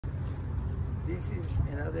This is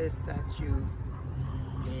another statue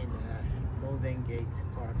in Golden Gate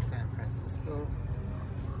Park, San Francisco.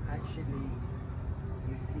 Actually,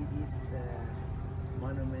 you see this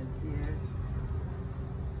monument here.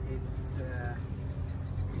 It's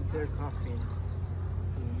Peter Coffin,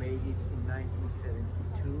 who made it in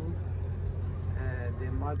 1972.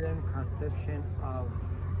 The modern conception of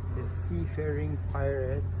the seafaring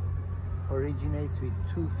pirates originates with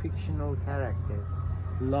two fictional characters,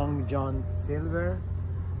 Long John Silver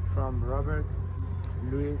from Robert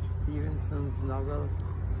Louis Stevenson's novel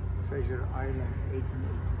Treasure Island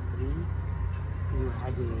 1883, who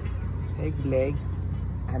had a peg leg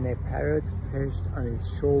and a parrot perched on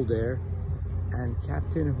his shoulder, and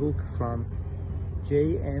Captain Hook from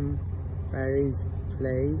J.M. Barrie's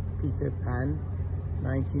play Peter Pan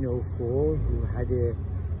 1904, who had a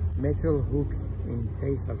metal hook in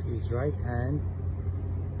place of his right hand.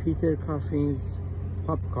 Peter Coffin's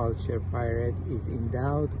pop culture pirate is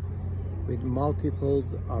endowed with multiples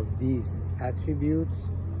of these attributes: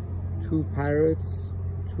 two parrots,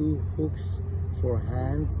 two hooks for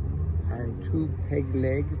hands, and two peg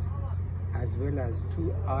legs, as well as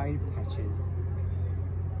two eye patches.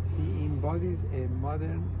 He embodies a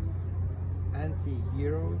modern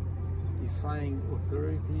anti-hero, defying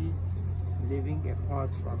authority, living apart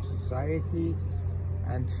from society,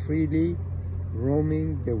 and freely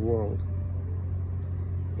roaming the world.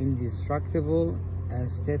 Indestructible and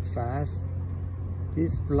steadfast,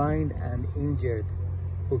 this blind and injured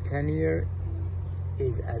buccaneer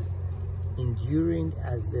is as enduring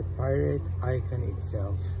as the pirate icon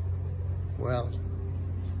itself. Well,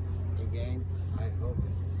 again, I hope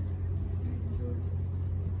you enjoyed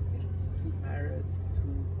two parrots,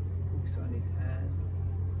 two hooks on his hand,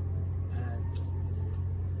 and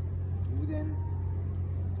wooden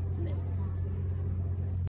legs.